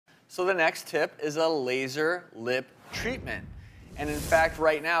So the next tip is a laser lip treatment. And in fact,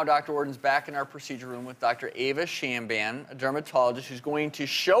 right now, Dr. Orden's back in our procedure room with Dr. Ava Shamban, a dermatologist who's going to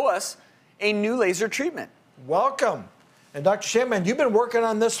show us a new laser treatment. Welcome. And Dr. Shamban, you've been working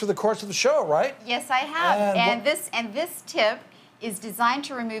on this for the course of the show, right? Yes, I have. And this tip is designed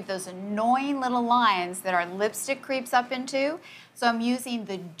to remove those annoying little lines that our lipstick creeps up into. So I'm using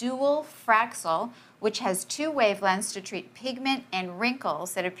the Dual Fraxel, which has 2 wavelengths to treat pigment and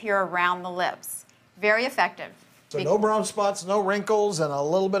wrinkles that appear around the lips. Very effective. So no brown spots, no wrinkles, and a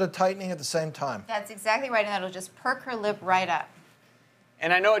little bit of tightening at the same time. That's exactly right, and that'll just perk her lip right up.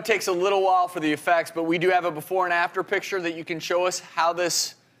 And I know it takes a little while for the effects, but we do have a before and after picture that you can show us how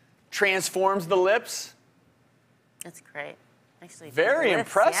this transforms the lips. That's great. Actually, Very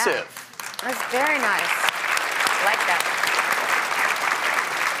impressive. Yeah. That's very nice. I like that.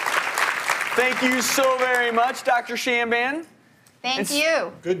 Thank you so very much, Dr. Shamban. Thank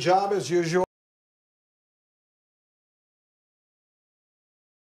you. Good job as usual.